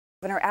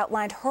Governor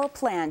outlined her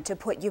plan to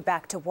put you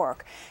back to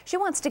work. She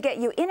wants to get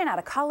you in and out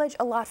of college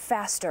a lot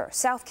faster.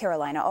 South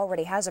Carolina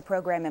already has a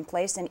program in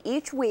place, and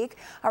each week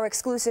our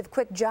exclusive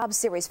Quick Job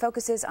series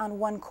focuses on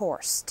one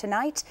course.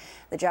 Tonight,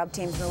 the job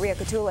team's Maria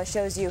Catula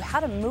shows you how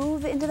to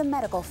move into the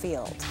medical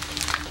field.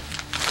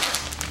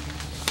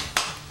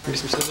 Give me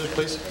some scissors,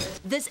 please.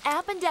 This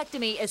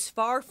appendectomy is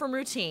far from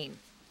routine.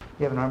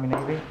 You have an Army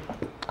Navy?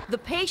 The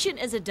patient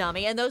is a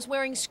dummy, and those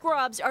wearing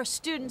scrubs are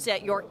students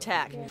at York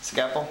Tech.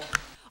 Scalpel.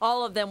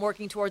 All of them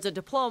working towards a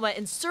diploma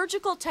in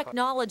surgical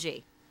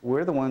technology.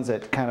 We're the ones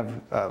that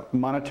kind of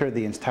monitor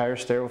the entire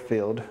sterile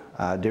field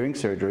during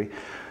surgery.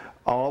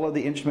 All of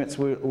the instruments,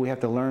 we have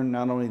to learn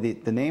not only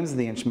the names of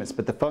the instruments,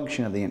 but the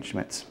function of the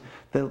instruments.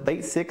 The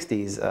late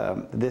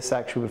 60s, this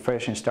actual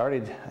profession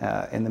started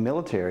in the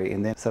military,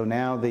 and then so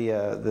now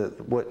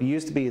what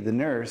used to be the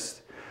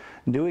nurse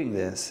doing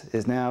this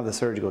is now the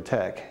surgical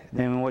tech.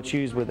 And what's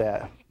used with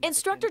that?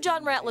 Instructor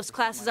John Ratliff's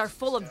classes are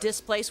full of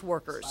displaced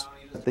workers.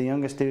 The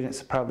youngest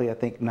students probably, I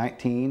think,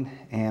 19,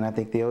 and I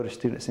think the oldest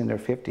students in their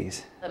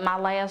 50s. My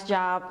last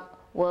job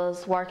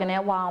was working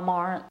at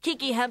Walmart.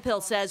 Kiki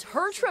Hemphill says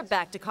her trip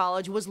back to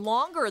college was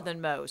longer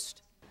than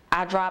most.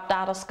 I dropped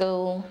out of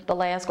school. The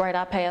last grade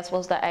I passed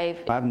was the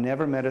 8th. I've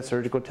never met a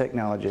surgical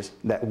technologist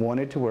that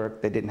wanted to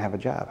work that didn't have a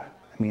job.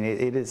 I mean,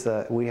 it is,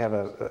 we have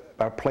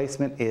our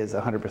placement is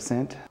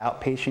 100%.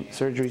 Outpatient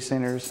surgery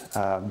centers,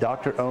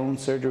 doctor-owned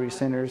surgery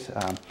centers.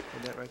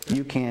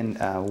 You can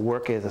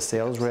work as a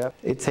sales rep.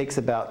 It takes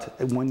about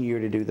 1 year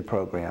to do the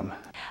program.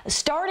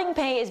 Starting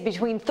pay is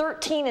between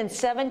 $13 and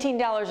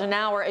 $17 an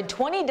hour and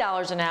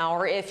 $20 an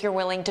hour if you're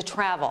willing to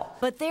travel.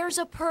 But there's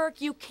a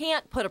perk you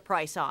can't put a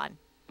price on.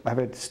 I've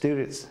had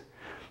students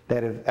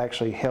that have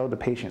actually held a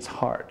patient's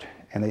heart,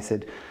 and they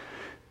said,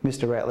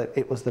 Mr. Ratliff,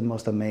 it was the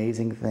most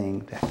amazing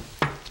thing.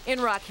 In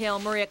Rock Hill,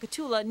 Maria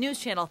Catula, News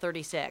Channel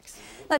 36.